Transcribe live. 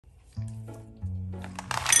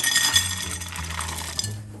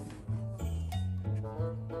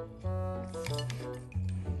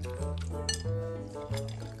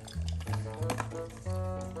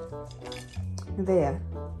Nevaeh,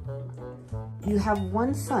 you have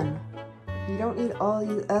one son. You don't need all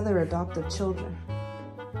these other adoptive children.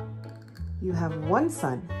 You have one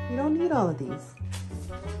son. You don't need all of these.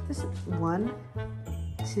 This is 1,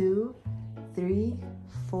 2, 3,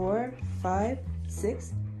 4, 5,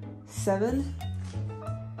 6, 7.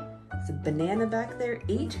 There's a banana back there,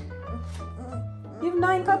 8. You have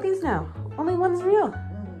 9 puppies now. Only one's real.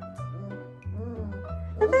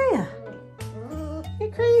 Nevaeh,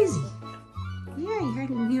 you're crazy. Yeah,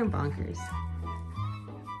 you're bonkers.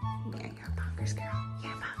 Yeah, you're bonkers, girl.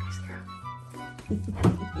 You're bonkers, girl.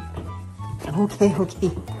 Okay.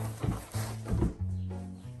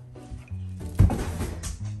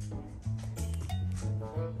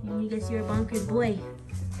 You guess you're a bonkers boy.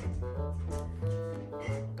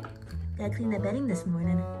 Gotta clean the bedding this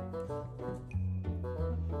morning.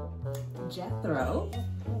 Jethro,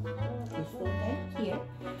 this little guy here,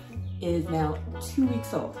 is now 2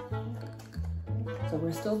 weeks old. So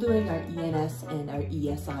we're still doing our ENS and our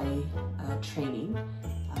ESI training,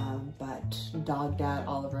 but Dog Dad,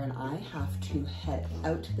 Oliver, and I have to head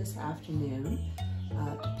out this afternoon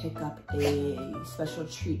to pick up a special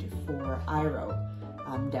treat for Iroh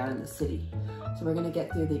down in the city. So we're gonna get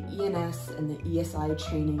through the ENS and the ESI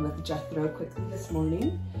training with Jethro quickly this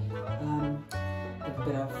morning. Have a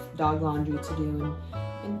bit of dog laundry to do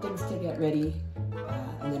and things to get ready.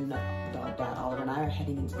 And then Dog Dad, Oliver, and I are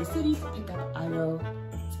heading into the city to pick up Iroh's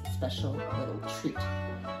special little treat.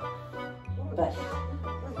 But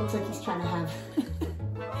looks like he's trying to have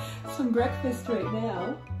some breakfast right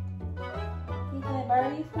now. Can I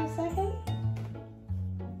borrow you for a second?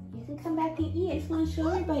 You can come back and eat. I just want to show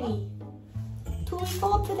everybody. 2 weeks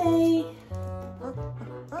old today.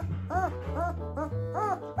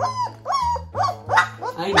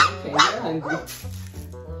 I know, okay, you're hungry.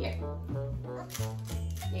 Here.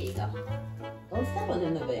 There you go. Don't step on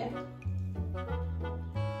him, Nevaeh.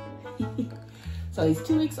 So he's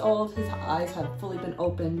 2 weeks old. His eyes have fully been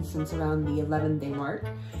open since around the 11-day mark.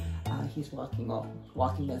 He's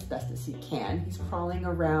walking as best as he can. He's crawling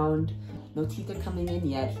around. No teeth are coming in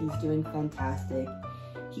yet. He's doing fantastic.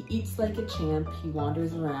 He eats like a champ. He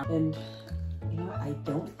wanders around. And you know, I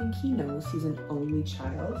don't think he knows he's an only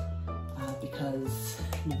child because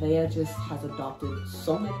Nevaeh just has adopted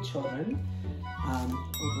so many children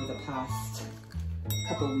over the past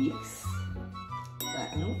couple weeks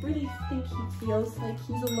that I don't really think he feels like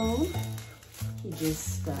he's alone. He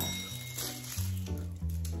just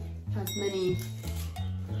has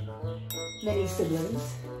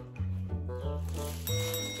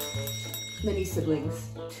many siblings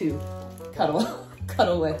to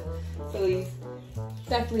cuddle with. So he's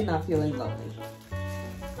definitely not feeling lonely.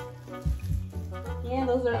 Yeah,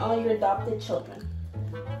 those are all your adopted children.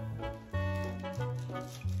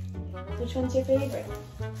 Which one's your favorite?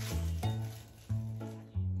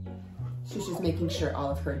 She's just making sure all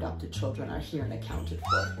of her adopted children are here and accounted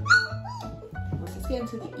for. Let's get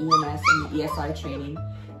into the ENS and the ESI training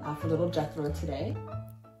for little Jethro today.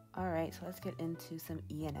 All right, so let's get into some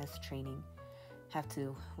ENS training. Have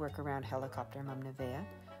to work around helicopter Mom Nevaeh,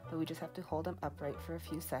 but we just have to hold him upright for a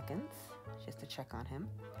few seconds just to check on him.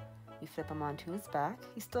 We flip him onto his back.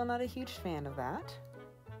 He's still not a huge fan of that.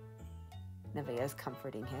 Nevaeh is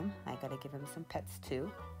comforting him. I gotta give him some pets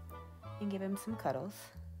too and give him some cuddles.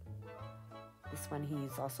 This one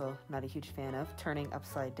he's also not a huge fan of, turning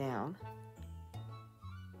upside down.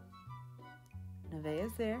 Nevaeh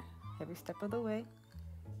is there every step of the way.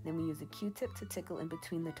 Then we use a Q-tip to tickle in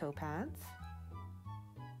between the toe pads.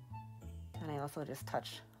 And I also just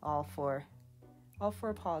touch all four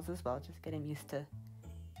paws as well, just get him used to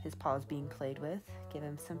his paws being played with. Give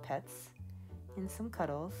him some pets and some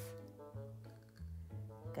cuddles.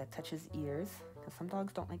 Gotta touch his ears, because some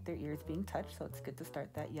dogs don't like their ears being touched, so it's good to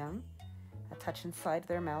start that young. A touch inside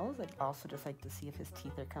their mouths. I'd also just like to see if his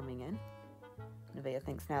teeth are coming in. Nevaeh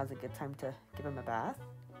thinks now is a good time to give him a bath.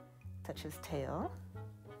 Touch his tail.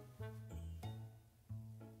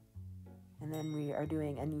 And then we are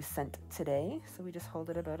doing a new scent today, so we just hold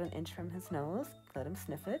it about 1 inch from his nose, let him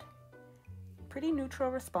sniff it. Pretty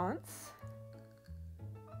neutral response.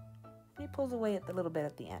 And he pulls away a little bit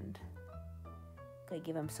at the end. Gotta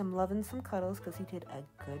give him some love and some cuddles because he did a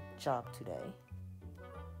good job today.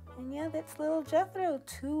 And yeah, that's little Jethro,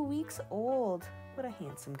 2 weeks old. What a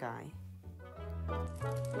handsome guy.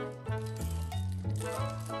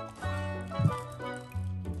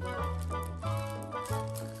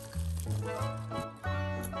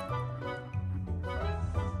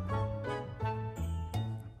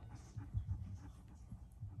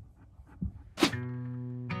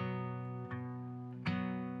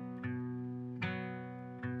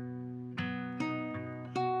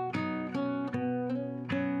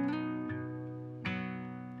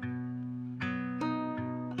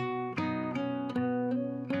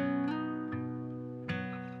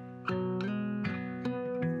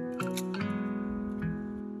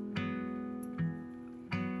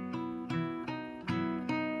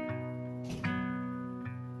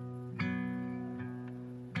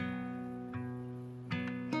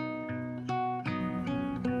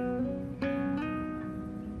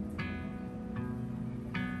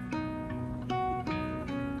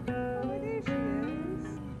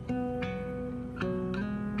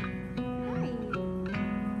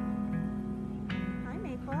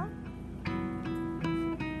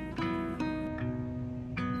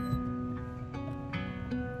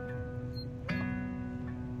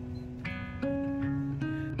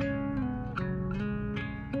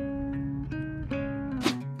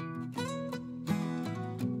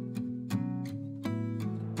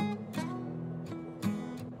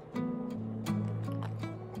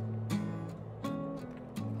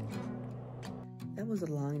 That was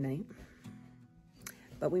a long night,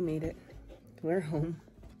 but we made it. We're home.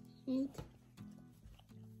 Right?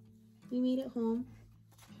 We made it home.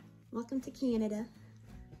 Welcome to Canada.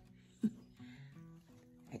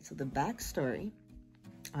 Right, so the backstory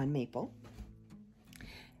on Maple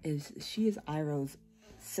is she is Iroh's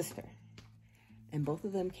sister, and both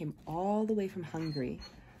of them came all the way from Hungary.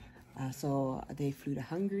 So they flew to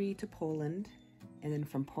Hungary to Poland, and then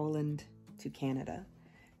from Poland to Canada.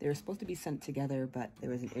 They were supposed to be sent together, but there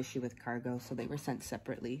was an issue with cargo, so they were sent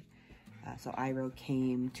separately. So Iroh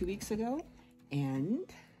came 2 weeks ago,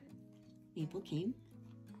 and Maple came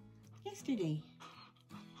yesterday.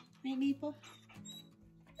 Right, Maple?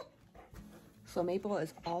 So Maple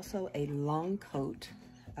is also a long coat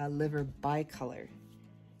liver bicolor.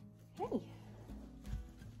 Hey.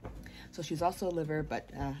 So she's also a liver, but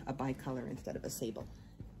a bicolor instead of a sable.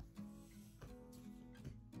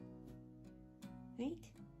 Right?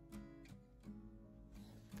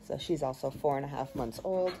 So she's also 4.5 months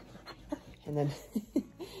old. And then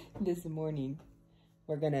this morning,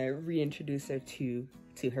 we're gonna reintroduce her to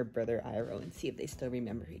her brother Iroh and see if they still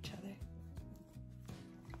remember each other.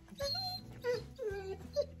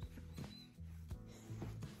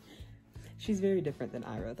 She's very different than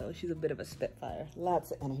Iroh though. She's a bit of a spitfire.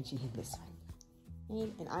 Lots of energy in this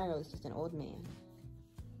one. And Iroh is just an old man.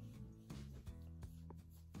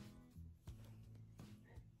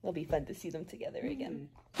 It'll be fun to see them together again.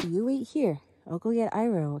 You wait here. I'll go get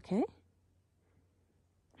Iroh, okay?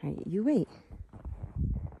 All right, you wait.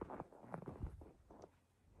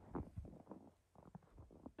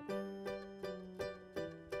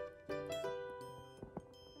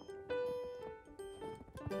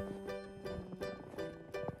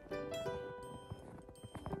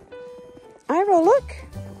 Iroh, look!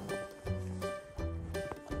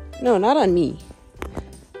 No, not on me.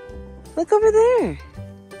 Look over there.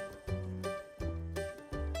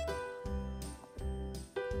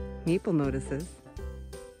 Maple notices.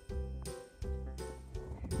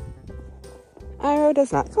 Iroh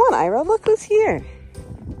does not. Come on, Iroh, look who's here.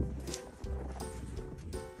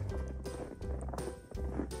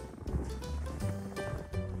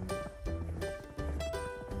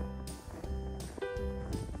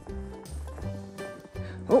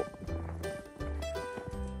 Oh,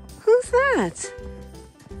 who's that?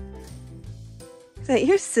 Is that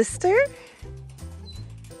your sister?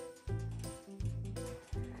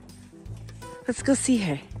 Let's go see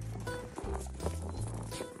her.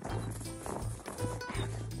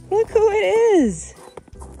 Look who it is.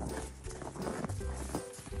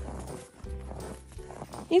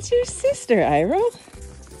 It's your sister, Iroh.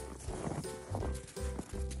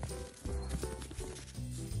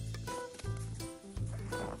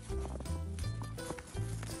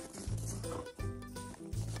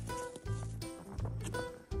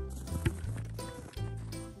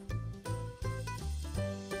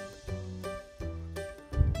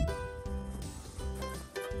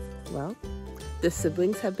 Well, the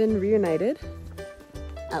siblings have been reunited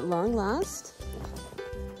at long last.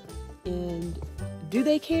 And do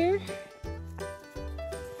they care?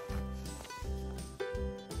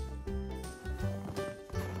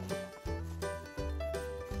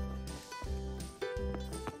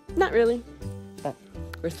 Not really, but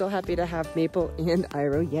we're still happy to have Maple and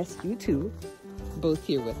Iroh, yes, you too, both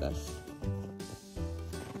here with us.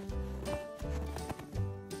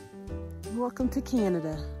 Welcome to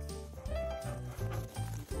Canada.